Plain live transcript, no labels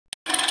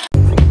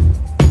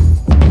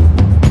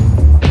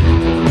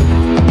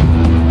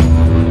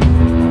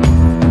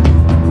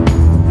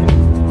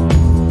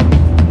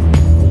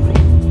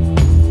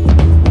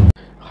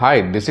Hi,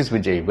 this is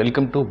Vijay.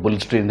 Welcome to Bull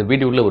Street. இந்த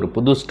வீடியோவில் ஒரு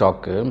புது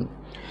ஸ்டாக்கு.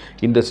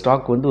 இந்த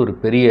ஸ்டாக் வந்து ஒரு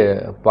பெரிய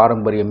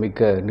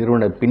பாரம்பரியமிக்க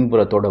நிறுவன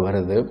பின்புலத்தோடு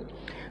வருது.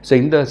 ஸோ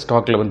இந்த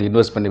ஸ்டாக்கில் வந்து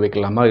இன்வெஸ்ட் பண்ணி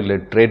வைக்கலாமா, இல்லை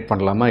ட்ரேட்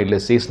பண்ணலாமா, இல்லை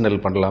சீசனல்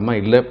பண்ணலாமா,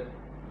 இல்லை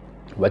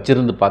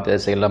வச்சிருந்து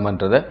பார்த்து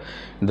செய்யலாமான்றதை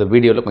இந்த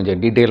வீடியோவில்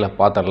கொஞ்சம் டீட்டெயிலாக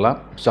பார்த்துடலாம்.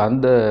 ஸோ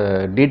அந்த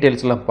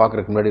டீட்டெயில்ஸ்லாம்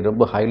பார்க்குறதுக்கு முன்னாடி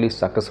ரொம்ப ஹைலி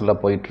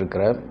சக்ஸஸ்ஃபுல்லாக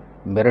போயிட்டுருக்கிற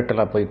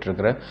மிரட்டலாக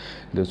போயிட்டுருக்கிற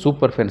இந்த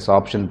சூப்பர் ஃபென்ஸ்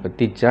ஆப்ஷன்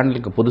பற்றி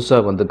சேனலுக்கு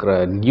புதுசாக வந்துக்கிற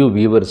நியூ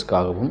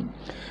வியூவர்ஸ்க்காகவும்,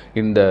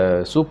 இந்த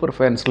சூப்பர்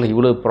ஃபேன்ஸில்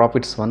இவ்வளோ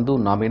ப்ராஃபிட்ஸ் வந்து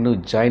நாம்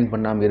இன்னும் ஜாயின்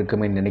பண்ணாமல்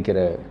இருக்கமே நினைக்கிற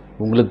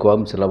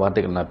உங்களுக்காகவும் சில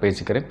வார்த்தைகள் நான்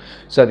பேசிக்கிறேன்.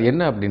 ஸோ அது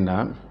என்ன அப்படின்னா,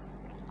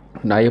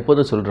 நான்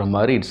எப்போதும் சொல்கிற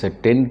மாதிரி இட்ஸ் a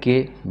 10K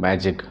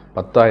மேஜிக்.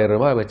 10,000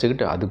 ரூபாய்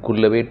வச்சுக்கிட்டு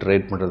அதுக்குள்ளவே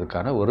ட்ரேட்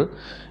பண்ணுறதுக்கான ஒரு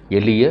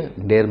எளிய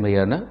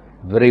நேர்மையான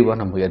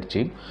விரைவான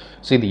முயற்சி.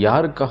 ஸோ இது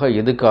யாருக்காக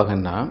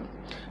எதுக்காகன்னா,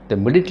 இந்த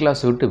மிடில்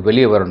கிளாஸ் விட்டு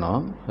வெளியே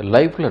வரணும்,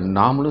 லைஃப்பில்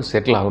நாமளும்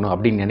செட்டில் ஆகணும்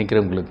அப்படின்னு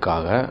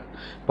நினைக்கிறவங்களுக்காக,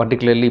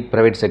 பர்டிகுலர்லி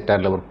ப்ரைவேட்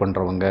செக்டாரில் ஒர்க்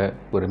பண்ணுறவங்க,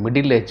 ஒரு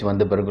மிடில் ஏஜ்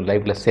வந்த பிறகு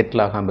லைஃப்பில்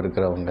செட்டில் ஆகாமல்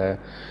இருக்கிறவங்க,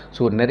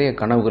 ஸோ நிறைய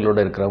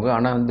கனவுகளோடு இருக்கிறவங்க,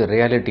 ஆனால் வந்து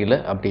ரியாலிட்டியில்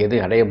அப்படி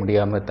எதையும் அடைய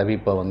முடியாமல்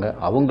தவிப்பவங்க,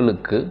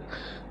 அவங்களுக்கு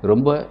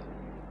ரொம்ப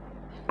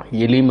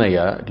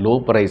எளிமையாக லோ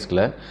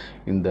ப்ரைஸில்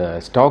இந்த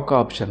ஸ்டாக்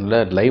ஆப்ஷனில்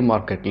லைவ்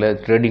மார்க்கெட்டில்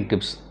ட்ரேடிங்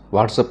டிப்ஸ்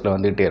வாட்ஸ்அப்பில்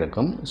வந்துகிட்டே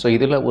இருக்கும். ஸோ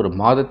இதில் ஒரு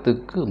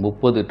மாதத்துக்கு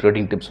 30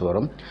 ட்ரேடிங் டிப்ஸ்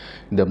வரும்.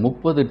 இந்த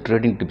 30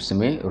 ட்ரேடிங்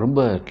டிப்ஸுமே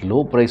ரொம்ப லோ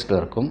ப்ரைஸில்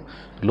இருக்கும்.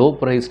 லோ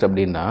ப்ரைஸ்ட்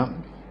அப்படின்னா,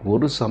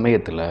 ஒரு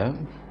சமயத்தில்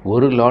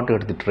ஒரு லாட்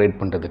எடுத்து ட்ரேட்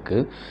பண்ணுறதுக்கு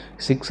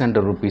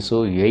 600 ருபீஸோ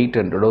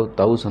 800ஓ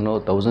 1000ஓ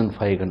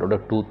 1500ஓ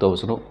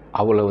 2000ஓ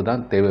அவ்வளவு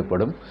தான்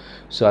தேவைப்படும்.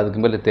 ஸோ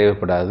அதுக்கு மேலே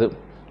தேவைப்படாது.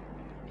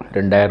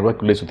 2000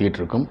 ரூபாய்க்குள்ளே சுற்றிட்டு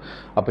இருக்கும்.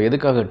 அப்போ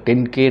எதுக்காக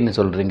 10Kன்னு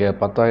சொல்கிறீங்க,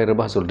 10,000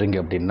 ரூபாய் சொல்கிறீங்க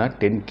அப்படின்னா,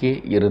 10K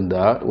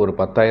இருந்தால், ஒரு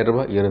 10,000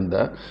 ரூபாய்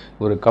இருந்தால்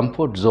ஒரு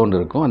கம்ஃபர்ட் ஜோன்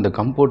இருக்கும். அந்த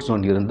கம்ஃபர்ட்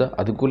ஜோன் இருந்தால்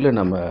அதுக்குள்ளே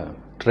நம்ம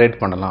ட்ரேட்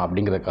பண்ணலாம்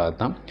அப்படிங்கிறதுக்காக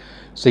தான்.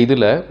 ஸோ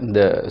இதில் இந்த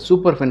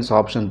சூப்பர் ஃபென்ஸ்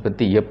ஆப்ஷன்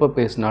பற்றி எப்போ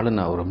பேசினாலும்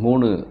நான் ஒரு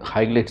 3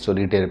 ஹைலைட்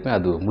சொல்லிகிட்டே இருப்பேன்.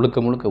 அது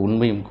முழுக்க முழுக்க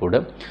உண்மையும் கூட.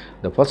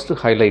 இந்த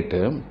first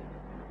highlight,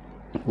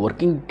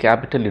 working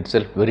capital it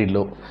self very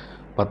low.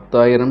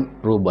 10,000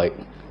 ரூபாய்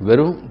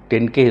வெறும்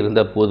 10K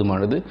இருந்தால்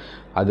போதுமானது.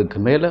 அதுக்கு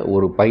மேலே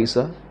ஒரு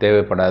பைசா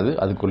தேவைப்படாது.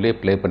 அதுக்குள்ளே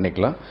ப்ளே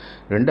பண்ணிக்கலாம்.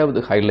 ரெண்டாவது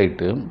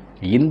ஹைலைட்டு,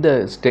 இந்த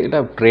ஸ்டைல்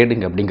ஆஃப்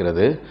ட்ரேடிங்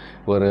அப்படிங்கிறது,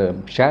 ஒரு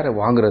ஷேரை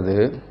வாங்குறது,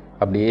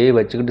 அப்படியே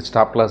வச்சுக்கிட்டு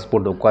ஸ்டாப் லாஸ்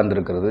போட்டு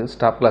உட்காந்துருக்கிறது,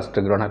 ஸ்டாப் லாஸ்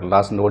ட்ரிகரான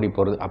லாஸ் ஓடி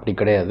போகிறது அப்படி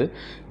கிடையாது.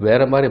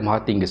 வேறு மாதிரி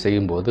மாற்றி இங்கே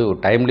செய்யும்போது, ஒரு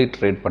டைம்லி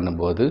ட்ரேட்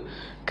பண்ணும்போது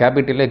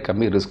கேபிட்டலே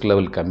கம்மி, ரிஸ்க்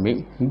லெவல் கம்மி.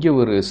 இங்கே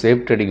ஒரு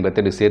சேஃப் ட்ரேடிங்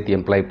மெத்தடு சேர்த்து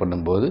எம்ப்ளாய்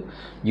பண்ணும்போது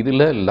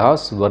இதில்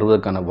லாஸ்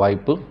வருவதற்கான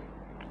வாய்ப்பு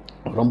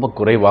ரொம்ப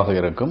குறைவாக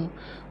இருக்கும்.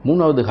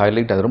 மூணாவது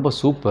ஹைலைட், அது ரொம்ப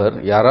சூப்பர்.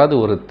 யாராவது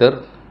ஒருத்தர்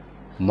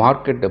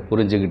மார்க்கெட்டை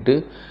புரிஞ்சுக்கிட்டு,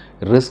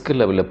 ரிஸ்க்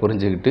லெவலில்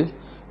புரிஞ்சுக்கிட்டு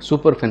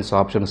சூப்பர் ஃபென்ஸ்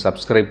ஆப்ஷன்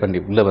சப்ஸ்கிரைப் பண்ணி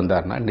உள்ளே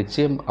வந்தார்னா,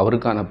 நிச்சயம்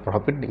அவருக்கான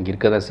ப்ராஃபிட் இங்கே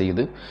இருக்க தான்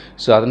செய்யுது.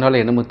 ஸோ அதனால்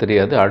என்னமோ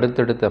தெரியாது,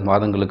 அடுத்தடுத்த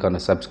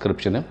மாதங்களுக்கான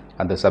சப்ஸ்கிரிப்ஷனை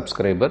அந்த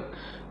சப்ஸ்கிரைபர்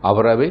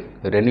அவராகவே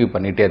ரெனியூ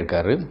பண்ணிகிட்டே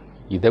இருக்கார்.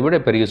 இதை விட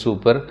பெரிய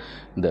சூப்பர்,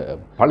 இந்த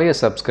பழைய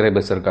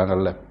சப்ஸ்கிரைபர்ஸ்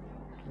இருக்காங்கல்ல,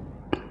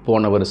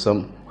 போன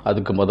வருஷம்,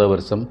 அதுக்கு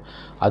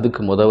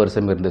முத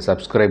வருஷம் இருந்த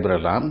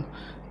சப்ஸ்கிரைபரெல்லாம்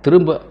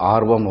திரும்ப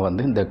ஆர்வமாக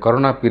வந்து, இந்த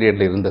கொரோனா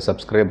பீரியடில் இருந்த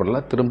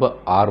சப்ஸ்கிரைபர்லாம் திரும்ப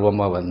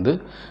ஆர்வமாக வந்து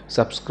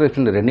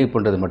சப்ஸ்கிரிப்ஷன் ரெனியூ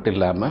பண்ணுறது மட்டும்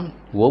இல்லாமல்,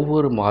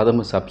 ஒவ்வொரு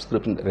மாதமும்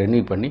சப்ஸ்கிரிப்ஷன்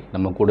ரெனியூ பண்ணி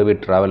நம்ம கூடவே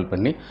ட்ராவல்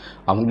பண்ணி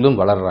அவங்களும்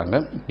வளர்கிறாங்க.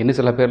 இன்னும்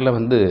சில பேரில்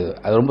வந்து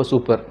அது ரொம்ப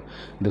சூப்பர்.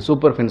 இந்த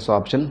சூப்பர் ஃபென்ஸ்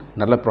ஆப்ஷன்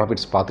நல்ல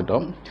ப்ராஃபிட்ஸ்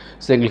பார்த்துட்டோம்.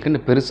 ஸோ எங்களுக்கு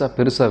இன்னும்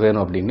பெருசாக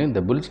வேணும் அப்படின்னு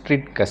இந்த புல்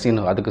ஸ்ட்ரீட்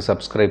கசினோ அதுக்கு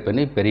சப்ஸ்கிரைப்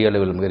பண்ணி பெரிய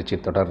அளவில்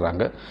முயற்சி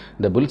தொடர்றாங்க.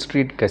 இந்த புல்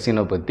ஸ்ட்ரீட்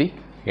கசினோ பற்றி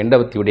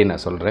எண்டாவது வீடியோ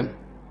நான் சொல்கிறேன்.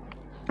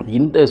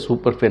 இந்த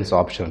சூப்பர் ஃபென்ஸ்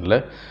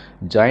ஆப்ஷனில்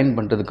ஜாயின்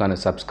பண்ணுறதுக்கான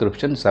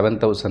சப்ஸ்கிரிப்ஷன்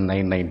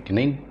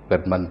 7,999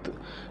 பெர் மந்த்.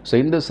 ஸோ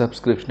இந்த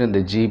சப்ஸ்கிரிப்ஷன் இந்த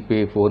ஜிபே,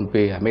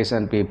 ஃபோன்பே,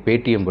 அமேசான் பே,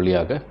 பேடிஎம்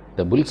வழியாக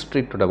இந்த புல்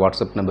ஸ்ட்ரீட்டோட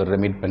வாட்ஸ்அப் நம்பர்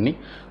ரெமிட் பண்ணி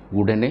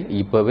உடனே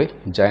இப்போவே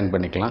ஜாயின்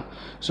பண்ணிக்கலாம்.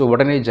 ஸோ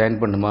உடனே ஜாயின்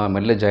பண்ணுமா,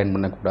 மெல்ல ஜாயின்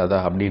பண்ணக்கூடாதா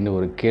அப்படின்னு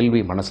ஒரு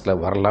கேள்வி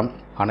மனசில் வரலாம்.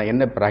 ஆனால்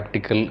என்ன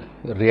ப்ராக்டிக்கல்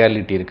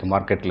ரியாலிட்டி இருக்குது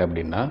மார்க்கெட்டில்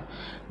அப்படின்னா,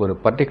 ஒரு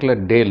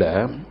பர்டிகுலர் டேயில்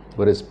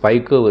ஒரு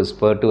ஸ்பைக்கு, ஒரு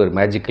ஸ்பர்ட்டு, ஒரு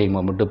மேஜிக்கல்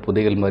மொமெண்ட்டு,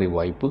 புதையல் மாதிரி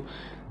வாய்ப்பு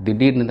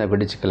திடீர்னு தான்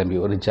வெடிச்சு கிளம்பி,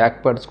 ஒரு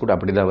ஜாக்பாட்ஸ் கூட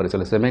அப்படி தான் வரும்.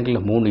 சில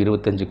சமயங்களில்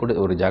 3.25 கூட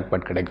ஒரு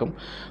ஜாக்பாட் கிடைக்கும்.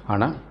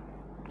 ஆனால்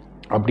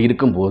அப்படி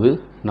இருக்கும்போது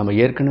நம்ம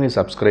ஏற்கனவே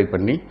சப்ஸ்கிரைப்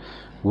பண்ணி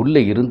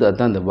உள்ளே இருந்தால்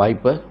தான் அந்த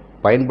வாய்ப்பை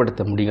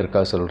பயன்படுத்த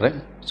முடியுங்கிறக்காக சொல்கிறேன்.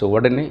 ஸோ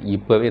உடனே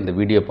இப்போவே இந்த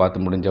வீடியோ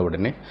பார்த்து முடிஞ்ச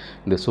உடனே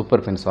இந்த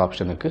சூப்பர் ஃபென்ஸ்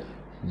ஆப்ஷனுக்கு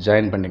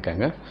ஜாயின்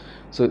பண்ணிக்கோங்க.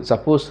 ஸோ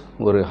சப்போஸ்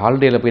ஒரு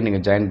ஹாலிடேயில் போய்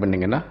நீங்கள் ஜாயின்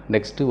பண்ணிங்கன்னா,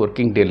 நெக்ஸ்ட்டு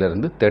ஒர்க்கிங்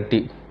டேலேருந்து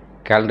 30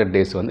 கேலண்டர்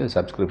டேஸ் வந்து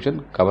சப்ஸ்கிரிப்ஷன்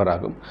கவர்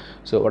ஆகும்.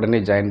 ஸோ உடனே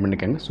ஜாயின்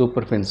பண்ணிக்கோங்க.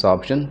 Super fence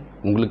option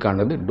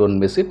உங்களுக்கானது. Don't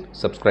miss it.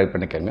 Subscribe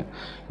பண்ணிக்கோங்க.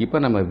 இப்போ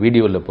நம்ம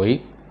வீடியோவில் போய்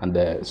அந்த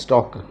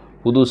ஸ்டாக்,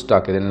 புது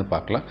ஸ்டாக் எதுன்னு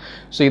பார்க்கலாம்.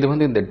 ஸோ இது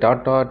வந்து இந்த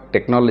டாடா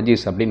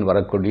டெக்னாலஜிஸ் அப்படின்னு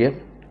வரக்கூடிய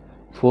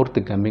 4th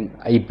கம்மிங்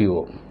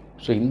IPO.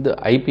 ஸோ இந்த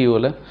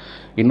IPOவில்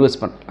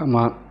இன்வெஸ்ட்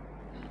பண்ணலாமா,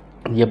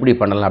 எப்படி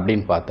பண்ணலாம்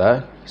அப்படின்னு பார்த்தா,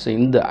 ஸோ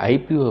இந்த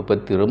ஐபிஓவை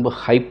பற்றி ரொம்ப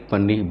ஹைப்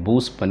பண்ணி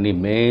பூஸ்ட் பண்ணி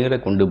மேலே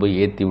கொண்டு போய்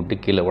ஏற்றி விட்டு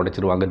கீழே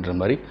உடச்சிருவாங்கன்ற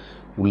மாதிரி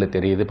உள்ளே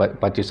தெரியுது,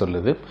 பற்றி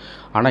சொல்லுது.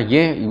 ஆனால்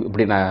ஏன்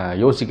இப்படி நான்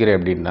யோசிக்கிறேன்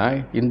அப்படின்னா,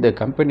 இந்த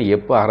கம்பெனி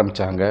எப்போ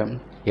ஆரம்பித்தாங்க,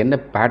 என்ன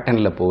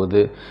பேட்டர்னில்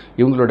போகுது,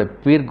 இவங்களோட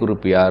பீர்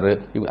குரூப் யார்,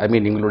 ஐ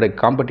மீன் இவங்களோட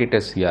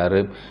காம்படிட்டர்ஸ் யார்,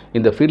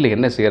 இந்த ஃபீல்டில்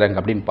என்ன செய்கிறாங்க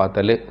அப்படின்னு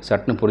பார்த்தாலே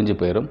சட்டுன்னு புரிஞ்சு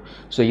போயிடும்.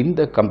 ஸோ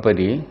இந்த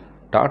கம்பெனி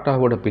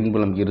டாட்டாவோட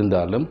பின்புலம்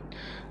இருந்தாலும்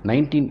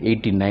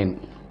 1989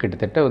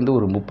 கிட்டத்தட்ட வந்து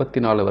ஒரு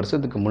 34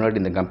 வருஷத்துக்கு முன்னாடி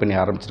இந்த கம்பெனி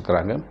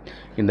ஆரம்பிச்சிருக்கிறாங்க.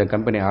 இந்த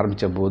கம்பெனி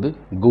ஆரம்பித்த போது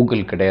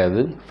கூகுள்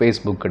கிடையாது,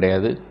 ஃபேஸ்புக்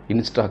கிடையாது,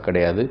 இன்ஸ்டா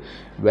கிடையாது,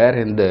 வேறு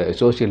எந்த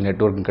சோஷியல்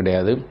நெட்வொர்க்கும்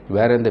கிடையாது,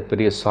 வேறு எந்த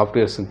பெரிய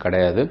சாஃப்ட்வேர்ஸும்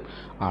கிடையாது.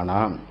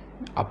 ஆனால்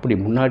அப்படி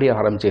முன்னாடி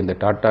ஆரம்பித்த இந்த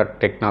டாட்டா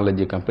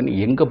டெக்னாலஜி கம்பெனி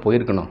எங்கே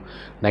போயிருக்கணும்?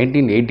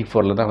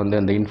 1984 தான் வந்து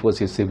அந்த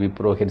இன்ஃபோசிஸ்,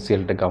 விப்ரோ,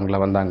 ஹெச்சிஎல் டெக்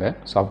அவங்களாம் வந்தாங்க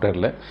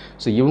சாஃப்ட்வேரில்.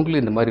 ஸோ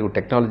இவங்களும் இந்த மாதிரி ஒரு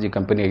டெக்னாலஜி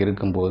கம்பெனியாக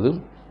இருக்கும்போது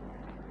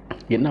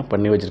என்ன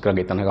பண்ணி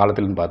வச்சுருக்காங்க இத்தனை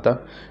காலத்துலன்னு பார்த்தா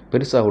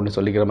பெருசாக ஒன்று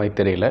சொல்லிக்கிற மாதிரி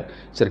தெரியல.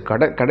 சரி,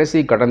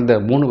 கடந்த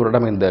 3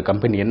 வருடம் இந்த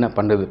கம்பெனி என்ன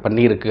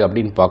பண்ணியிருக்கு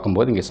அப்படின்னு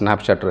பார்க்கும்போது இங்கே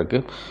ஸ்னாப்ஷாட்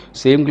இருக்குது.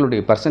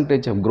 சேம்களுடைய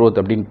பர்சன்டேஜ் ஆஃப்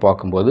க்ரோத் அப்படின்னு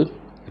பார்க்கும்போது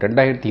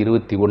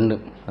 2021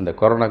 அந்த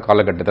கொரோனா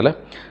காலகட்டத்தில்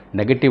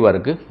நெகட்டிவாக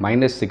இருக்குது,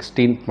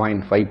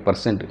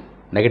 -16.5%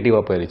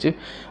 நெகட்டிவாக போயிடுச்சு.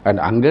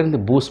 அண்ட் அங்கேருந்து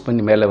பூஸ்ட்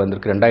பண்ணி மேலே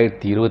வந்திருக்கு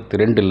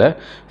 2022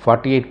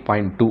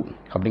 48.2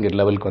 அப்படிங்கிற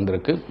லெவலுக்கு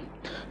வந்திருக்கு.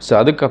 ஸோ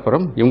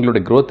அதுக்கப்புறம்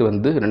இவங்களுடைய க்ரோத்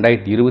வந்து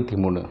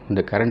 2023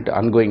 இந்த கரண்ட்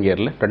ஆன்கோயிங்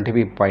இயரில்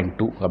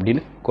 25.2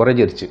 அப்படின்னு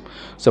குறைஞ்சிருச்சு.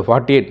 ஸோ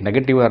 48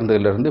 நெகட்டிவாக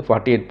இருந்ததுலேருந்து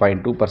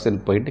 48.2%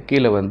 போயிட்டு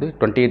கீழே வந்து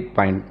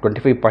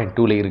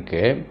 25.2ல்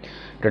இருக்குது.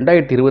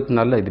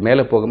 2024 இது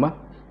மேலே போகுமா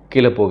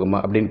கீழே போகுமா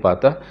அப்படின்னு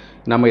பார்த்தா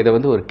நம்ம இதை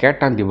வந்து ஒரு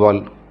கேட் ஆன் தி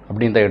வால்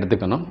அப்படின்னு தான்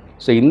எடுத்துக்கணும்.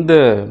 ஸோ இந்த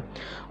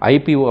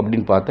ஐபிஓ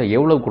அப்படின்னு பார்த்தா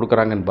எவ்வளோ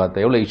கொடுக்குறாங்கன்னு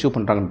பார்த்தா, எவ்வளோ இஷ்யூ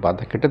பண்ணுறாங்கன்னு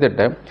பார்த்தா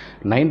கிட்டத்தட்ட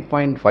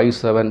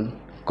 9.57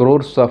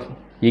 crores ஆஃப்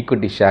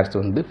ஈக்விட்டி ஷேர்ஸ்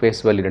வந்து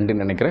ஃபேஸ் வேல்யூ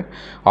 2ன்னு நினைக்கிறேன்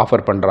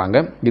ஆஃபர் பண்ணுறாங்க.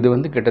 இது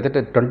வந்து கிட்டத்தட்ட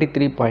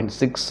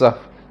 23.6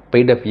 ஆஃப்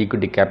பெய்ட் ஆஃப்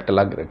ஈக்விட்டி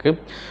கேபிட்டலாக இருக்குது.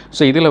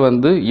 ஸோ இதில்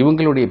வந்து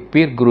இவங்களுடைய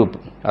பீர் குரூப்,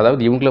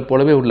 அதாவது இவங்களை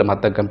போலவே உள்ள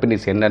மற்ற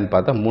கம்பெனிஸ் என்னன்னு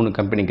பார்த்தா 3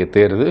 கம்பெனிக்கு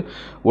தேருது.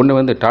 ஒன்று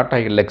வந்து டாடா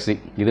எல்எக்ஸி,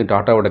 இது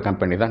டாட்டாவோட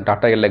கம்பெனி தான்.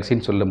 டாடா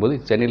எல்எக்ஸின்னு சொல்லும்போது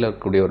சென்னையில்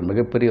இருக்கக்கூடிய ஒரு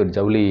மிகப்பெரிய ஒரு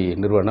ஜவுளி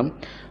நிறுவனம்.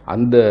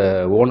 அந்த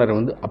ஓனர்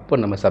வந்து அப்போ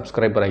நம்ம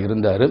சப்ஸ்கிரைபராக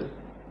இருந்தார்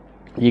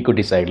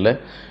ஈக்விட்டி சைடில்.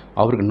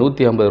 அவருக்கு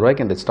 150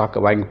 ரூபாய்க்கு அந்த ஸ்டாக்கை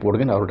வாங்கி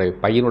போடுங்கன்னு அவருடைய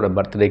பையனோட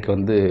பர்த்டேக்கு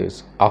வந்து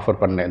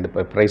ஆஃபர் பண்ணேன். இந்த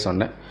ப்ரைஸ்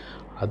சொன்னேன்.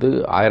 அது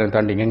 1000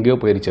 தாண்டி எங்கேயோ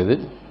போயிருச்சது.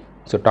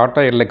 ஸோ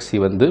டாட்டா எல்எக்ஸி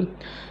வந்து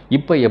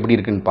இப்போ எப்படி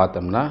இருக்குன்னு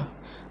பார்த்தோம்னா,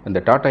 அந்த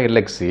டாட்டா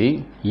எல்எக்ஸி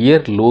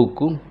இயர்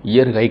லோவுக்கும்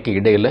இயர் ஹைக்கும்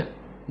இடையில்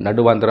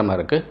நடுவாந்திரமாக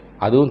இருக்குது.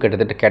 அதுவும்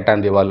கிட்டத்தட்ட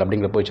கேட்டாந்திவால்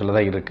அப்படிங்கிற பொசிஷனில்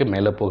தான் இருக்குது.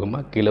 மேலே போகுமா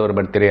கீழே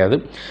வருமானு தெரியாது.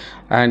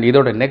 அண்ட்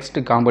இதோட நெக்ஸ்ட்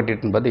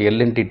காம்படிட்டர்னு பார்த்து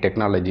எல்என்டி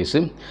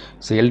டெக்னாலஜிஸு.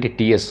 ஸோ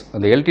எல்டிடிஎஸ்,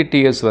 அந்த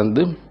எல்டிடிஎஸ்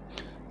வந்து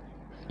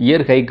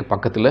இயர் ஹைக்கு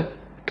பக்கத்தில்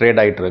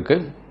ட்ரேட் ஆகிட்டு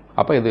இருக்குது.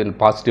 அப்போ இது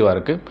பாசிட்டிவாக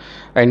இருக்குது.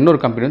 இன்னொரு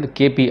கம்பெனி வந்து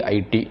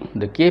கேபிஐடி.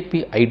 இந்த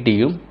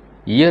கேபிஐடியும்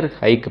இயர்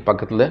ஹைக்கு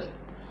பக்கத்தில்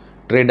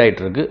ட்ரேட்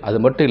ஆகிட்டு இருக்குது. அது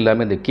மட்டும்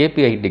இல்லாமல் இந்த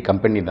கேபிஐடி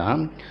கம்பெனி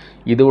தான்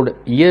இதோட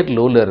இயர்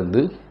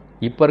லோவிலேருந்து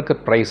இப்போ இருக்க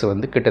ப்ரைஸ்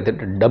வந்து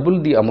கிட்டத்தட்ட டபுள்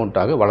தி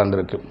அமௌண்ட்டாக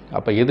வளர்ந்துருக்கு.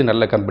 அப்போ எது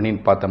நல்ல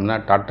கம்பெனின்னு பார்த்தோம்னா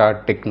டாட்டா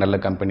டெக் நல்ல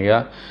கம்பெனியா,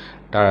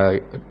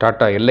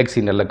 டாட்டா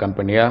எல்எக்ஸி நல்ல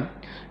கம்பெனியா,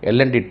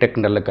 எல்என்டி டெக்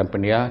நல்ல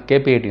கம்பெனியா,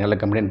 கேபிஐடி நல்ல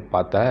கம்பெனின்னு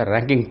பார்த்தா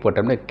ரேங்கிங்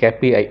போட்டோம்னா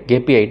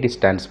கேபிஐடி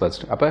ஸ்டாண்ட்ஸ்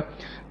ஃபர்ஸ்ட். அப்போ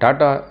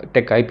டாட்டா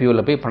டெக்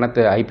ஐபிஓவில் போய்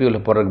பணத்தை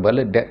ஐபிஓவில் போடுறதுக்கு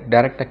பதில்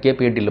டேரெக்டாக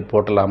கேபிஐடியில்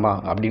போட்டலாமா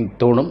அப்படின்னு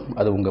தோணும்.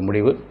 அது உங்கள்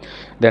முடிவு.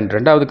 தென்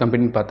ரெண்டாவது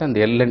கம்பெனின்னு பார்த்தா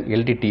இந்த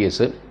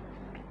எல்டிடிஎஸ்.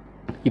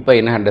 இப்போ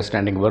என்ன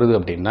அண்டர்ஸ்டாண்டிங் வருது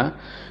அப்படின்னா,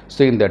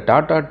 ஸோ இந்த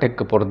டாட்டா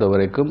டெக்கை பொறுத்த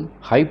வரைக்கும்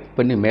ஹைப்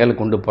பண்ணி மேலே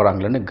கொண்டு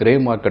போகிறாங்களேன்னு கிரே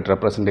மார்க்கெட்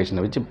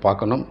ரெப்ரசன்டேஷனை வச்சு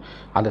பார்க்கணும்.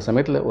 அந்த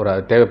சமயத்தில் ஒரு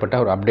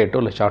தேவைப்பட்ட ஒரு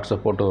அப்டேட்டோ இல்லை ஷார்ட்ஸோ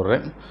போட்டு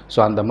விட்றேன். ஸோ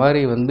அந்த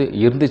மாதிரி வந்து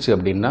இருந்துச்சு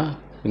அப்படின்னா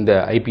இந்த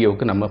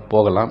ஐபிஓவுக்கு நம்ம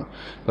போகலாம்.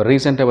 இப்போ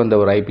ரீசெண்டாக வந்த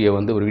ஒரு ஐபிஓ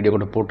வந்து ஒரு வீடியோ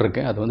கூட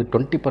போட்டிருக்கேன். அது வந்து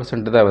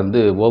 20% தான் வந்து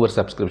ஓவர்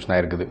சப்ஸ்கிரிப்ஷன்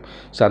ஆகிருக்குது.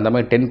 ஸோ அந்த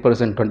மாதிரி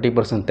 10%,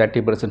 20%,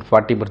 30%,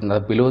 40%,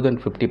 அதாவது பிலோ தென்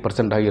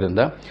 50%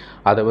 இருந்தால்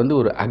அதை வந்து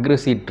ஒரு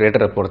அக்ரெசிவ்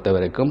ட்ரேடரை பொறுத்த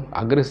வரைக்கும்,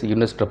 அக்ரெசிவ்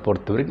இன்வெஸ்டரை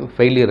பொறுத்த வரைக்கும்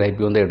ஃபெயிலியர்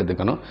ஐபிஓ வந்து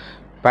எடுத்துக்கணும்.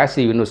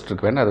 பேசிவ்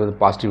இன்வெஸ்டருக்கு வேணால் அது வந்து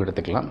பாசிட்டிவ்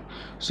எடுத்துக்கலாம்.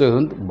 ஸோ இது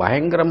வந்து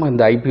பயங்கரமாக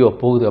இந்த ஐபிஓ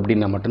போகுது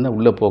அப்படின்னா மட்டும்தான்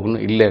உள்ளே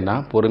போகணும். இல்லைன்னா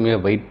பொறுமையாக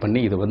வெயிட் பண்ணி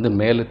இதை வந்து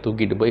மேலே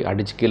தூக்கிட்டு போய்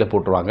அடித்து கீழே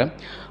போட்டுருவாங்க.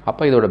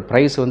 அப்போ இதோட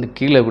ப்ரைஸ் வந்து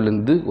கீழே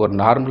விழுந்து ஒரு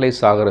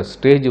நார்மலைஸ் ஆகிற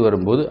ஸ்டேஜ்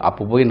வரும்போது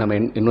அப்போ போய் நம்ம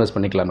இன்வெஸ்ட்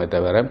பண்ணிக்கலாமே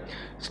தவிர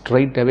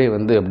ஸ்ட்ரைட்டாகவே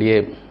வந்து அப்படியே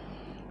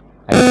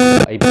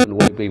ஐபிஎல்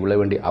ஓடி போய் விழ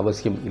வேண்டிய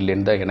அவசியம்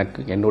இல்லைன்னு தான் எனக்கு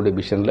என்னோடய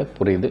விஷனில்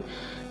புரியுது.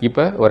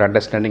 இப்போ ஒரு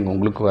அண்டர்ஸ்டாண்டிங்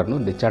உங்களுக்கு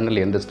வரணும். இந்த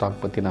சேனலில் எந்த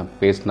ஸ்டாக் பற்றி நான்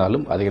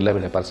பேசினாலும் அது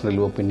எல்லாம்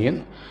personal opinion,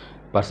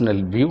 personal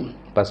view,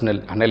 personal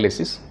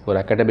analysis, ஒரு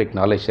அகாடமிக்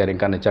நாலேஜ்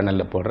ஷேரிங்கான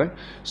சேனலில் போடுறேன்.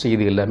 ஸோ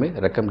இது எல்லாமே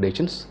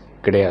ரெக்கமெண்டேஷன்ஸ்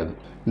கிடையாது.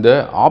 இந்த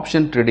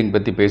ஆப்ஷன் ட்ரேடிங்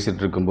பற்றி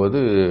பேசிகிட்டு இருக்கும்போது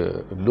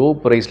லோ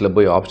ப்ரைஸில்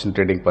போய் ஆப்ஷன்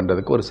ட்ரேடிங்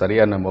பண்ணுறதுக்கு ஒரு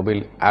சரியான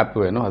மொபைல் ஆப்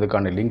வேணும்.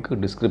 அதுக்கான லிங்க்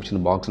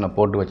டிஸ்கிரிப்ஷன் பாக்ஸ் நான்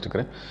போட்டு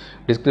வச்சுருக்கிறேன்.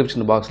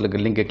 டிஸ்கிரிப்ஷன் பாக்ஸில்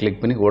இருக்க லிங்கை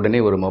கிளிக் பண்ணி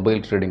உடனே ஒரு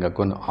மொபைல் ட்ரேடிங்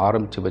அக்கௌண்ட்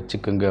ஆரம்பித்து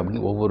வச்சுக்கோங்க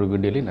அப்படின்னு ஒவ்வொரு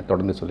வீடியோலையும் நான்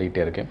தொடர்ந்து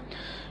சொல்லிக்கிட்டே இருக்கேன்.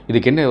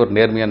 இதுக்கு என்ன ஒரு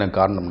நேர்மையான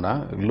காரணம்னா,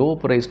 லோ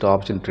ப்ரைஸ்டு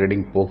ஆப்ஷன்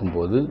ட்ரேடிங்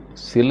போகும்போது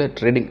சில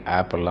ட்ரேடிங்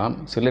ஆப்பெல்லாம்,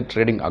 சில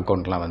ட்ரேடிங்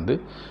அக்கௌண்ட்லாம் வந்து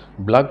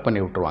பிளாக்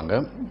பண்ணி விட்டுருவாங்க.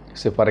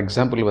 ஸோ ஃபார்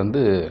எக்ஸாம்பிள்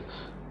வந்து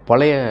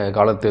பழைய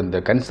காலத்து இந்த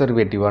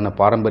கன்சர்வேட்டிவான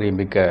பாரம்பரியம்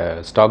மிக்க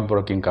ஸ்டாக்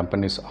புரோக்கிங்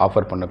கம்பெனிஸ்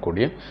ஆஃபர்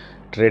பண்ணக்கூடிய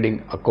ட்ரேடிங்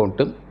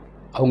அக்கௌண்ட்டு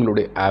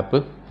அவங்களுடைய ஆப்பு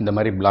இந்த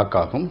மாதிரி பிளாக்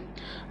ஆகும்.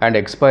 அண்ட்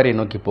எக்ஸ்பைரி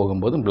நோக்கி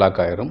போகும்போது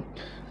பிளாக் ஆகிரும்.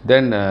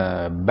 தென்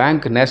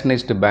பேங்க்,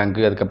 நேஷனலைஸ்டு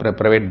பேங்க்கு, அதுக்கப்புறம்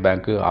ப்ரைவேட்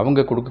பேங்க்கு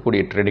அவங்க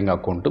கொடுக்கக்கூடிய ட்ரேடிங்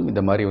அக்கௌண்ட்டும்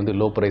இந்த மாதிரி வந்து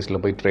லோ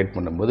ப்ரைஸில் போய் ட்ரேட்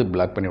பண்ணும்போது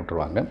பிளாக் பண்ணி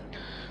விட்ருவாங்க.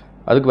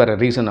 அதுக்கு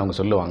வேறு ரீசன் அவங்க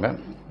சொல்லுவாங்க.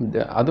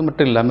 அது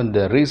மட்டும் இல்லாமல்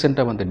இந்த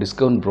ரீசெண்டாக வந்து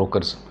டிஸ்கவுண்ட்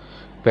புரோக்கர்ஸ்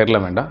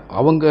பேரில் வேண்டாம்,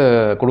 அவங்க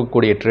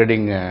கொடுக்கக்கூடிய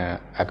ட்ரேடிங்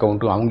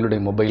அக்கௌண்ட்டும் அவங்களுடைய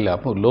மொபைல்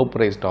ஆப்பும் லோ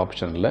ப்ரைஸ்ட்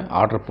ஆப்ஷனில்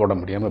ஆர்டர் போட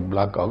முடியாமல்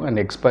பிளாக் ஆகும்.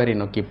 அண்ட் எக்ஸ்பைரி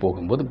நோக்கி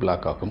போகும்போது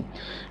பிளாக் ஆகும்.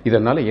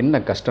 இதனால்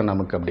என்ன கஷ்டம்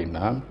நமக்கு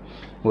அப்படின்னா,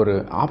 ஒரு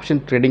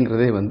ஆப்ஷன்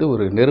ட்ரேடிங்கிறதே வந்து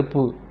ஒரு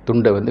நெருப்பு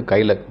துண்டை வந்து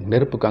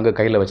நெருப்புக்காக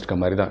கையில் வச்சுருக்க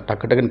மாதிரி தான்.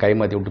 டக்கு டக்குன்னு கை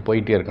மாற்றி விட்டு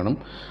போயிட்டே இருக்கணும்.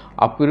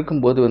 அப்போ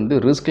இருக்கும்போது வந்து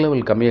ரிஸ்க்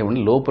லெவல் கம்மியாக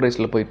வந்து லோ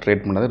ப்ரைஸில் போய்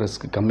ட்ரேட் பண்ணாத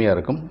ரிஸ்க் கம்மியாக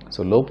இருக்கும்.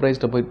 ஸோ லோ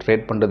ப்ரைஸில் போய்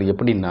ட்ரேட் பண்ணுறது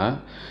எப்படின்னா,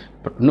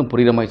 இன்னும்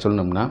புரிகிற மாதிரி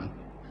சொல்லணும்னா,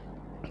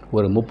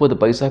 ஒரு 30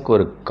 பைசாவுக்கு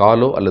ஒரு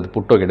காலோ அல்லது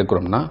புட்டோ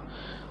எடுக்கிறோம்னா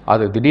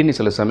அது திடீர்னு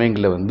சில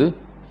சமயங்களில் வந்து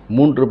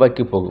 3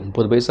 ரூபாய்க்கு போகும்.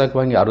 30 பைசாவுக்கு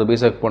வாங்கி 60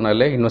 பைசாவுக்கு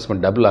போனாலே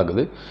இன்வெஸ்ட்மெண்ட் டபுள்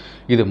ஆகுது.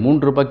 இது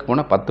 3 ரூபாய்க்கு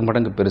போனால் 10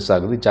 மடங்கு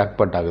பெருசாகுது,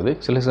 ஜாக்பாட் ஆகுது.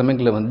 சில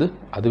சமயங்களில் வந்து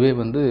அதுவே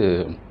வந்து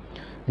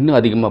இன்னும்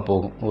அதிகமாக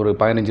போகும். ஒரு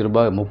 15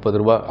 ரூபா,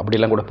 30 ரூபா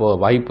அப்படிலாம் கூட போக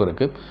வாய்ப்பு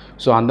இருக்குது.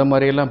 ஸோ அந்த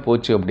மாதிரியெல்லாம்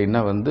போச்சு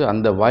அப்படின்னா வந்து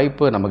அந்த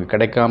வாய்ப்பை நமக்கு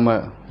கிடைக்காம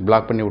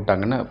பிளாக் பண்ணி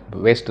விட்டாங்கன்னா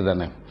வேஸ்ட்டு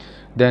தானே.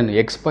 தென்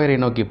எக்ஸ்பைரி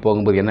நோக்கி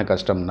போகும்போது என்ன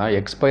கஷ்டம்னா,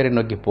 எக்ஸ்பைரி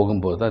நோக்கி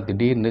போகும்போது தான்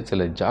திடீர்னு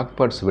சில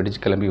ஜாக்பாட்ஸ்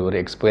வெடிச்சு கிளம்பி ஒரு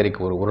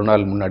எக்ஸ்பைரிக்கு ஒரு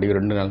நாள் முன்னாடியோ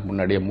 2 நாள்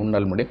முன்னாடியோ 3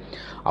 நாள் முன்னாடி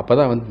அப்போ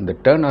தான் வந்து இந்த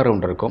டேர்ன்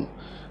அரவுண்ட் இருக்கும்.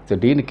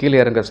 திடீர்னு கீழே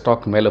இறங்க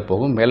ஸ்டாக் மேலே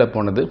போகும். மேலே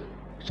போனது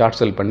ஷார்ட்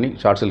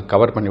செல்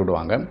கவர் பண்ணி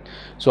விடுவாங்க.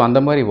 ஸோ அந்த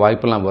மாதிரி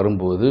வாய்ப்பெல்லாம்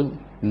வரும்போது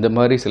இந்த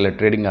மாதிரி சில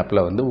ட்ரேடிங்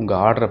ஆப்பில் வந்து உங்கள்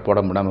ஆர்டரை போட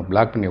முடியாமல்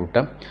பிளாக் பண்ணி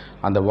விட்டால்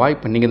அந்த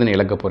வாய்ப்பை நீங்கள் தானே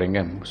இழக்க போகிறீங்க.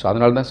 ஸோ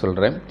அதனால தான்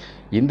சொல்கிறேன்,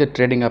 இந்த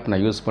ட்ரேடிங் ஆப்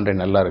நான் யூஸ்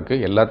பண்ணுறேன், நல்லா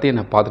இருக்குது, எல்லாத்தையும்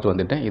நான் பார்த்துட்டு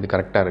வந்துட்டேன், இது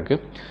கரெக்டாக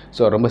இருக்குது.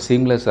 ஸோ ரொம்ப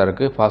சீம்லெஸ்ஸாக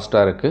இருக்குது,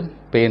 ஃபாஸ்ட்டாக இருக்குது,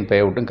 பே அண்ட் பே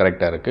அவுட்டும்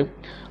கரெக்டாக இருக்குது.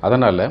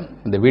 அதனால்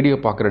இந்த வீடியோ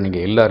பார்க்குற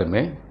நீங்கள்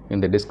எல்லாருமே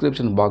இந்த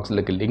டிஸ்கிரிப்ஷன் பாக்ஸில்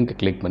இருக்க லிங்க்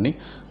கிளிக் பண்ணி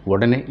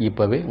உடனே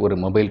இப்போவே ஒரு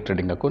மொபைல்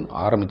ட்ரேடிங் அக்கௌண்ட்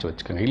ஆரம்பித்து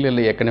வச்சுக்கோங்க.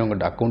 இல்லை ஏற்கனவே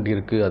உங்கள்கிட்ட அக்கௌண்ட்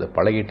இருக்குது, அதை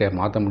பழகிட்டே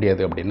மாற்ற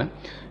முடியாது அப்படின்னா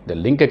இந்த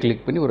லிங்கை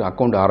கிளிக் பண்ணி ஒரு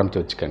அக்கௌண்ட்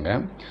ஆரம்பித்து வச்சுக்கோங்க.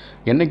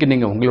 என்றைக்கு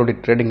நீங்கள் உங்களுடைய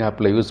ட்ரேடிங்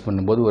ஆப்பில் யூஸ்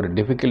பண்ணும்போது ஒரு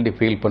டிஃபிகல்ட்டி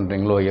ஃபீல்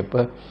பண்ணுறீங்களோ, எப்போ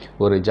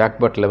ஒரு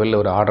ஜாக்பாட் லெவலில்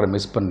ஒரு ஆர்டரை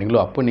மிஸ் பண்ணுறீங்களோ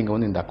அப்போ நீங்கள்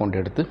வந்து இந்த அக்கௌண்ட்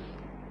எடுத்து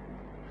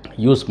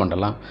யூஸ்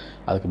பண்ணலாம்.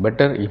 அதுக்கு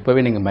பெட்டர்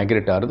இப்போவே நீங்கள்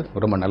மைக்ரேட் ஆகிறது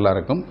ரொம்ப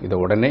நல்லாயிருக்கும். இதை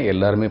உடனே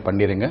எல்லாருமே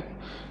பண்ணிடுங்க.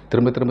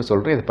 திரும்ப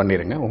சொல்கிறேன், இதை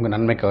பண்ணிடுங்க, உங்கள்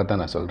நன்மைக்காக தான்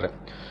நான் சொல்கிறேன்.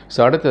 ஸோ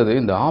அடுத்தது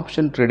இந்த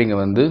ஆப்ஷன் ட்ரேடிங்கை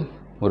வந்து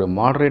ஒரு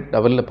மாடரேட்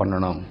லெவலில்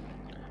பண்ணணும்.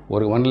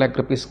 ஒரு 1 lakh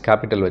rupees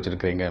capital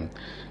வச்சுருக்கிறீங்க,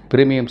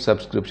 premium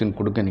subscription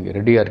கொடுக்க நீங்கள்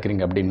ரெடியாக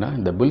இருக்கிறீங்க அப்படின்னா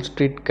இந்த புல்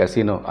ஸ்ட்ரீட்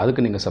கசினோ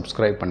அதுக்கு நீங்கள்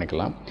சப்ஸ்கிரைப்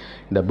பண்ணிக்கலாம்.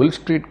 இந்த புல்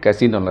ஸ்ட்ரீட்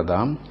கசினோவில்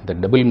தான் இந்த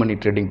டபுள் மணி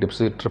ட்ரேடிங்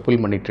டிப்ஸு, ட்ரிபிள்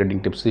மணி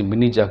trading tips,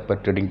 mini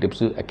jackpot trading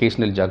tips,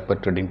 occasional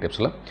jackpot trading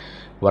டிப்ஸ்லாம்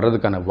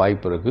வர்றதுக்கான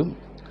வாய்ப்பு இருக்குது.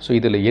 ஸோ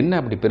இதில்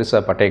என்ன அப்படி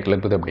பெருசாக பட்டையை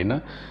கிளப்புது அப்படின்னா,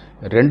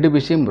 2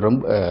 விஷயம்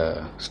ரொம்ப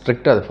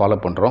ஸ்ட்ரிக்டாக அதை ஃபாலோ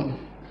பண்ணுறோம்.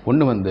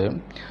 ஒன்று வந்து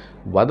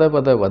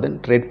வதன்னு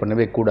ட்ரேட்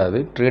பண்ணவே கூடாது,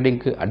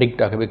 ட்ரேடிங்க்கு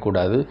அடிக்ட் ஆகவே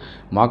கூடாது,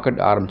 மார்க்கெட்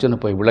ஆரம்பிச்சுன்னு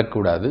போய்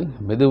விழக்கூடாது.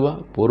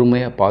 மெதுவாக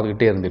பொறுமையாக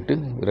பார்த்துக்கிட்டே இருந்துட்டு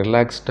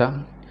ரிலாக்ஸ்டாக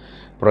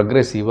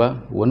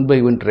ப்ரொக்ரெசிவாக 1 by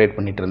 1 ட்ரேட்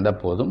பண்ணிகிட்டு இருந்தால்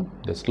போதும்.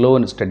 இந்த ஸ்லோ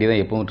அண்ட் ஸ்டடி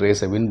தான் எப்பவும்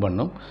ரேஸை வின்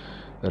பண்ணும்.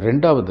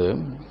 2வது,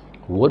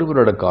 ஒரு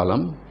வருட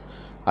காலம்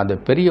அந்த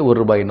பெரிய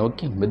 ₹1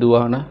 நோக்கி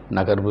மெதுவான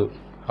நகர்வு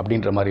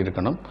அப்படின்ற மாதிரி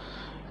இருக்கணும்.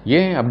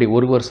 ஏன் அப்படி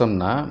 1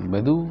 வருஷம்னா,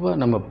 மெதுவாக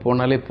நம்ம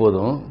போனாலே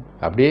போதும்,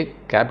 அப்படியே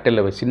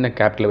சின்ன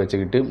கேபிட்டலை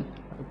வச்சுக்கிட்டு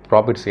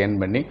ப்ராஃபிட்ஸ் ஏர்ன்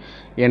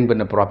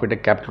பண்ண ப்ராஃபிட்டை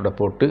கேபிட்டலோட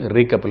போட்டு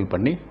ரீகப்பிள்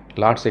பண்ணி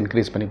லாட்ஸ்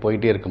இன்க்ரீஸ் பண்ணி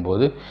போயிட்டே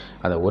இருக்கும்போது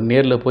அந்த 1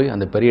 இயரில் போய்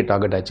அந்த பெரிய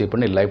டார்கெட் அச்சீவ்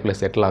பண்ணி லைஃப்பில்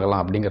செட்டில்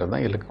ஆகலாம் அப்படிங்கிறது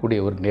தான் இருக்கக்கூடிய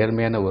ஒரு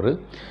நேர்மையான ஒரு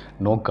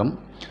நோக்கம்.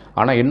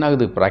 ஆனால் என்ன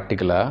ஆகுது,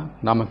 ப்ராக்டிக்கலாக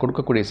நாம்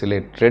கொடுக்கக்கூடிய சில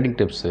ட்ரேடிங்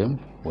டிப்ஸு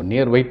 1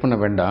 இயர் வெயிட் பண்ண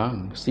வேண்டாம்,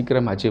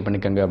 சீக்கிரமாக அச்சீவ்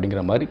பண்ணிக்கங்க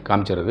அப்படிங்கிற மாதிரி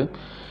காமிச்சிருது.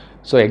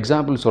 ஸோ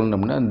எக்ஸாம்பிள்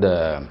சொல்லணும்னா, இந்த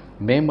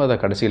மே மாத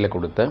கடைசியில்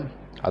கொடுத்த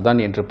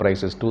அதானி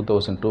என்டர்பிரைசஸ்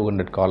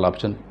 2200 கால்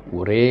ஆப்ஷன்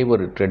ஒரே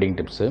ஒரு ட்ரேடிங்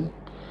டிப்ஸு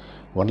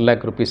 1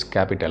 lakh rupees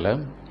கேபிட்டலை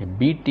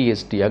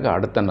பிடிஎஸ்டியாக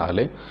அடுத்த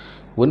நாள்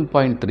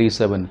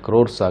 1.37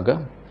 crores-ஆக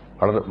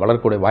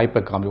வளரக்கூடிய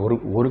வாய்ப்பை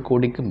ஒரு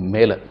கோடிக்கு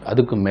மேலே,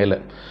 அதுக்கு மேலே.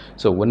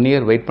 ஸோ 1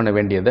 இயர் வெயிட் பண்ண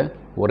வேண்டியதை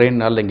ஒரே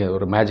நாளில் இங்கே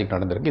ஒரு மேஜிக்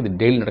நடந்திருக்கு. இது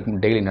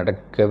டெய்லி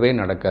நடக்கவே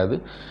நடக்காது.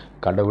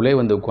 கடவுளே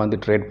வந்து உட்காந்து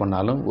ட்ரேட்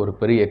பண்ணாலும், ஒரு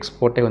பெரிய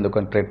எக்ஸ்போர்ட்டே வந்து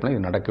உட்காந்து ட்ரேட் பண்ணால்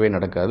இது நடக்கவே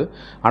நடக்காது.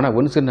 ஆனால்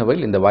ஒன்ஸ் இன் அ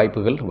வைல் இந்த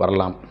வாய்ப்புகள்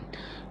வரலாம்.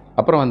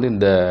 அப்புறம் வந்து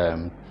இந்த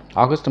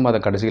ஆகஸ்ட் மாத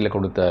கடைசியில்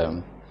கொடுத்த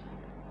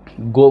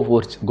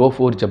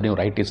கோஃபோர்ஜ் அப்படின்னு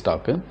ஒரு ஐடி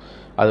ஸ்டாக்கு,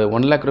 அது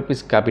 1 lakh rupees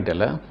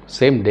கேபிட்டலை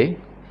சேம் டே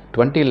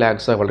 20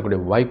 lakhs-ஆக வளரக்கூடிய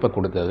வாய்ப்பை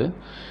கொடுத்தது.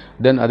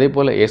 தென் அதே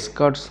போல்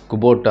எஸ்கார்ட்ஸ்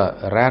குபோட்டா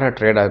ரேராக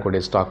ட்ரேட்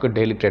ஆகக்கூடிய ஸ்டாக்கு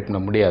டெய்லி ட்ரேட்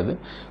பண்ண முடியாது.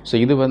 ஸோ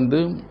இது வந்து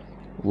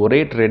ஒரே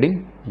ட்ரேடிங்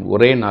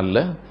ஒரே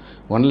நாளில்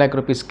 1 lakh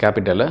rupees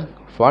கேபிட்டலை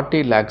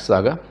 40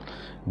 lakhs-ஆக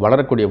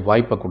வளரக்கூடிய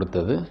வாய்ப்பை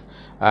கொடுத்தது.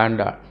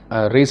 அண்ட்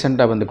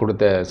ரீசெண்டாக வந்து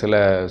கொடுத்த சில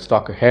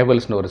ஸ்டாக்,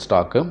 ஹேவல்ஸ்னு ஒரு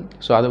ஸ்டாக்கு,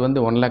 ஸோ அது வந்து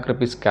 1 lakh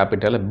rupees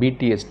கேபிட்டலை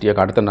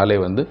பிடிஎஸ்டியாக அடுத்த நாளே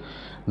வந்து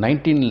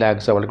 19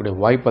 lakhs-ஆக வளரக்கூடிய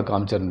வாய்ப்பை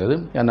காமிச்சிருந்தது.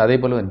 அண்ட் அதே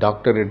போல்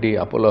doctor Reddy,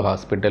 Apollo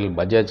hospital,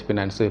 Bajaj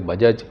finance,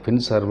 Bajaj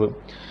Finserv,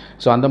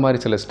 so அந்த மாதிரி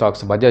சில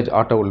ஸ்டாக்ஸ் பஜாஜ்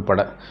ஆட்டோ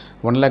உள்பட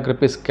 1 lakh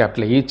rupees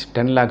capital each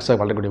 10 lakhs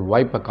வளரக்கூடிய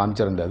வாய்ப்பை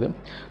காமிச்சிருந்தது.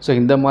 ஸோ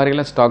இந்த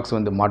மாதிரிலாம் ஸ்டாக்ஸ்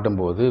வந்து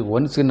மாட்டும்போது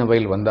ஒன்ஸ் இன்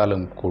வெயில்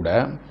வந்தாலும் கூட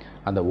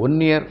அந்த 1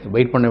 year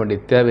வெயிட் பண்ண வேண்டிய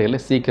தேவைகளை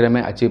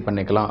சீக்கிரமே அச்சீவ்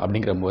பண்ணிக்கலாம்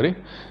அப்படிங்கிற மாதிரி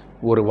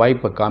ஒரு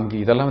வாய்ப்பை காமிக்கி.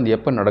 இதெல்லாம் வந்து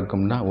எப்போ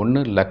நடக்கும்னா,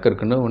 ஒன்று லக்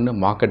இருக்கணும், ஒன்று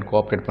மார்க்கெட்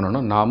கோஆப்ரேட்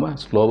பண்ணணும், நாம்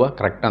ஸ்லோவாக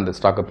கரெக்டாக அந்த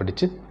ஸ்டாக்கை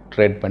பிடிச்சி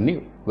ட்ரேட் பண்ணி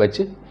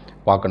வச்சு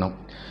பார்க்கணும்.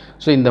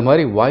 ஸோ இந்த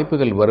மாதிரி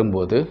வாய்ப்புகள்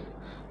வரும்போது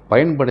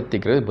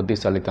பயன்படுத்திக்கிறது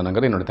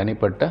புத்திசாலித்தனங்கிறது என்னோடய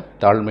தனிப்பட்ட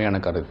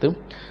தாழ்மையான கருத்து.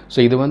 ஸோ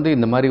இது வந்து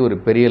இந்த மாதிரி ஒரு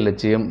பெரிய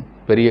லட்சியம்,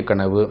 பெரிய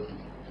கனவு,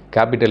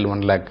 கேபிட்டல்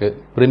 1 lakh,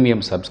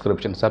 ப்ரீமியம்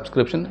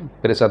சப்ஸ்கிரிப்ஷன்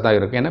பெருசாக தான்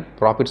இருக்கும். ஏன்னா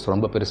ப்ராஃபிட்ஸ்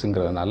ரொம்ப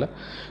பெருசுங்கிறதுனால.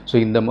 ஸோ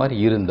இந்த மாதிரி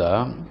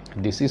இருந்தால்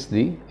this is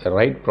the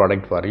right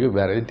product for you.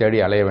 வேறு எதுவும்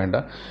தேடி அலைய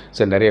வேண்டாம்.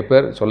 ஸோ நிறைய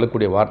பேர்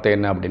சொல்லக்கூடிய வார்த்தை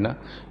என்ன அப்படின்னா,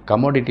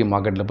 கமோடிட்டி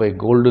மார்க்கெட்டில் போய்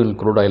கோல்டு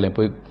க்ரூட் ஆயிலில்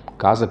போய்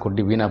காசை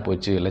கொட்டி வீணாக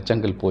போச்சு,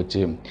 லட்சங்கள் போச்சு.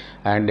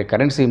 அண்டு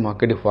கரன்சி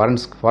மார்க்கெட்டு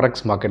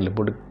ஃபாரெக்ஸ் மார்க்கெட்டில்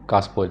போட்டு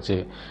காசு போச்சு.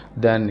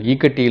 தென்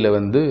ஈக்விட்டியில்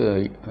வந்து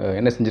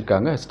என்ன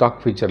செஞ்சுருக்காங்க,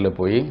 ஸ்டாக் ஃபியூச்சரில்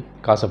போய்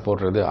காசை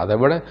போடுறது. அதை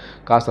விட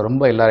காசை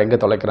ரொம்ப எல்லோரும் எங்கே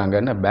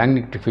தொலைக்கிறாங்கன்னா, பேங்க்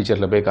நிஃப்டி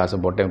ஃபியூச்சரில் போய் காசை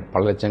போட்டேன்,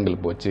 பல லட்சங்கள்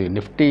போச்சு,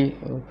 நிஃப்டி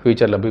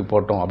ஃபியூச்சரில் போய்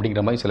போட்டோம்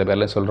அப்படிங்கிற மாதிரி சில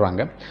பேர்லாம்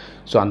சொல்கிறாங்க.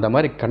 ஸோ அந்த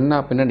மாதிரி கண்ணா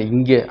பின்னாடி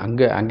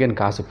அங்கேன்னு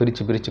காசை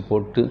பிரித்து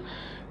போட்டு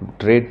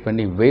ட்ரேட்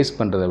பண்ணி வேஸ்ட்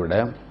பண்ணுறதை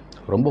விட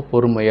ரொம்ப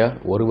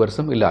பொறுமையாக 1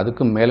 வருஷம் இல்லை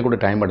அதுக்கும் மேலே கூட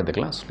டைம்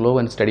எடுத்துக்கலாம், ஸ்லோ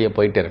அண்ட் ஸ்டடியாக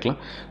போயிட்டே இருக்கலாம்.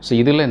 ஸோ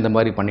இதில் இந்த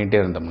மாதிரி பண்ணிகிட்டே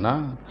இருந்தோம்னா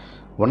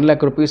 1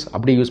 lakh rupees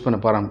அப்படி யூஸ்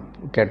பண்ண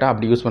கேட்டால்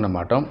அப்படி யூஸ் பண்ண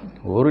மாட்டோம்.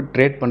 ஒரு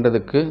ட்ரேட்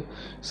பண்ணுறதுக்கு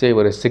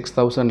ஒரு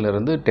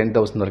 6,000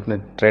 10,000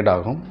 வரைக்கும் ட்ரேட்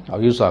ஆகும்,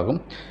 யூஸ் ஆகும்.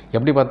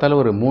 எப்படி பார்த்தாலும்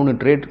ஒரு 3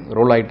 ட்ரேட்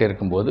ரோல் ஆகிட்டே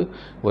இருக்கும்போது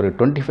ஒரு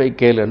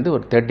 25K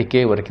ஒரு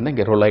 30K வரைக்கும் தான்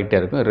இங்கே ரோல் ஆகிட்டே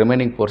இருக்கும்.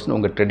 ரிமைனிங் போர்ஷன்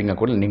உங்கள் ட்ரேடிங்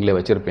அக்கௌண்ட் நீங்களே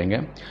வச்சுருப்பீங்க.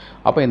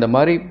 அப்போ இந்த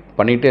மாதிரி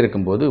பண்ணிகிட்டே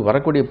இருக்கும்போது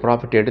வரக்கூடிய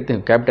ப்ராஃபிட் எடுத்து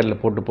கேபிட்டலில்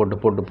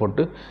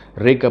போட்டு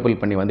ரீகப்பிள்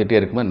பண்ணி வந்துகிட்டே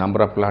இருக்கும்போது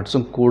நம்பர் ஆஃப்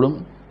லாட்ஸும் கூடும்,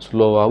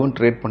 ஸ்லோவாகவும்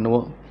ட்ரேட்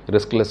பண்ணுவோம்,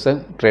 ரிஸ்க்லெஸ்ஸாக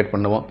ட்ரேட்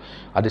பண்ணுவோம்.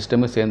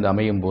 அதிர்ஷ்டமும் சேர்ந்து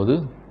அமையும் போது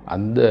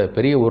அந்த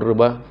பெரிய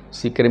 ₹1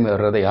 சீக்கிரமே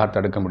வர்றதை யார்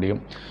தடுக்க முடியும்?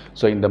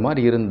 ஸோ இந்த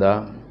மாதிரி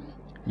இருந்தால்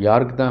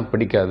யாருக்கு தான்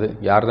பிடிக்காது,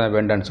 யார் தான்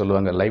வேண்டான்னு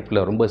சொல்லுவாங்க?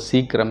 லைஃப்பில் ரொம்ப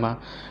சீக்கிரமாக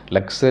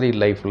லக்ஸரி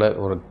லைஃப்பில்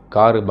ஒரு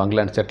காரு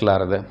பங்களான்னு செட்டில்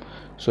ஆகிறது.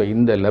 ஸோ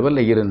இந்த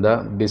லெவலில்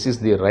இருந்தால் this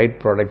is the right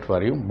product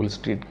for you. Pull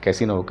street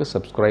கசினோவுக்கு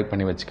subscribe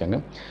பண்ணி வச்சுக்கோங்க.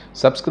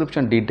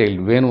 சப்ஸ்கிரிப்ஷன் டீட்டெயில்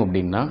வேணும்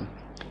அப்படின்னா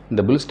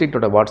இந்த புல்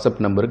ஸ்ட்ரீட்டோட வாட்ஸ்அப்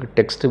நம்பருக்கு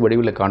டெக்ஸ்ட்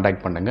வடிவில்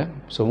காண்டாக்ட் பண்ணுங்கள்.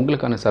 ஸோ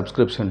உங்களுக்கான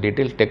சப்ஸ்கிரிப்ஷன்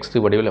டீட்டெயில் டெக்ஸ்ட்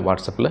வடிவில்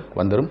வாட்ஸ்அப்பில்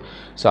வந்துடும்.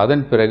 ஸோ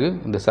அதன் பிறகு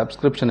இந்த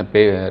சப்ஸ்கிரிப்ஷனை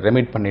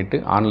ரெமிட் பண்ணிவிட்டு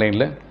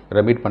ஆன்லைனில்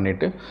ரெமிட்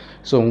பண்ணிவிட்டு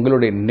ஸோ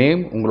உங்களுடைய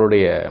நேம்,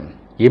 உங்களுடைய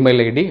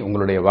இமெயில் ஐடி,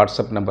 உங்களுடைய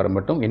வாட்ஸ்அப் நம்பரை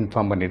மட்டும்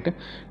இன்ஃபார்ம் பண்ணிவிட்டு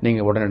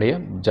நீங்கள்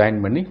உடனடியாக ஜாயின்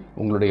பண்ணி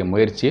உங்களுடைய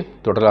முயற்சியை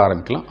தொடர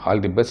ஆரம்பிக்கலாம்.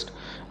 All the best.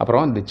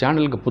 அப்புறம் இந்த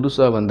சேனலுக்கு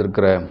புதுசாக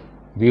வந்திருக்கிற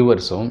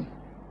வியூவர்ஸும்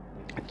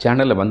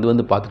சேனலில்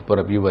வந்து பார்த்துட்டு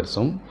போகிற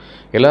வியூவர்ஸும்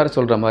எல்லோரும்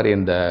சொல்கிற மாதிரி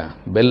இந்த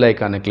பெல்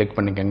ஐக்கானை கிளிக்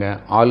பண்ணிக்கோங்க,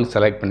 ஆல்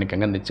செலக்ட்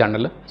பண்ணிக்கோங்க, இந்த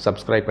சேனலை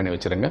சப்ஸ்கிரைப் பண்ணி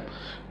வச்சுருங்க.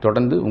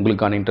 தொடர்ந்து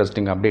உங்களுக்கான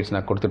இன்ட்ரெஸ்டிங் அப்டேட்ஸ்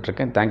நான்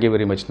கொடுத்துட்ருக்கேன். Thank you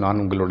very much.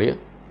 நான் உங்களுடைய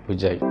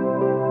விஜய்.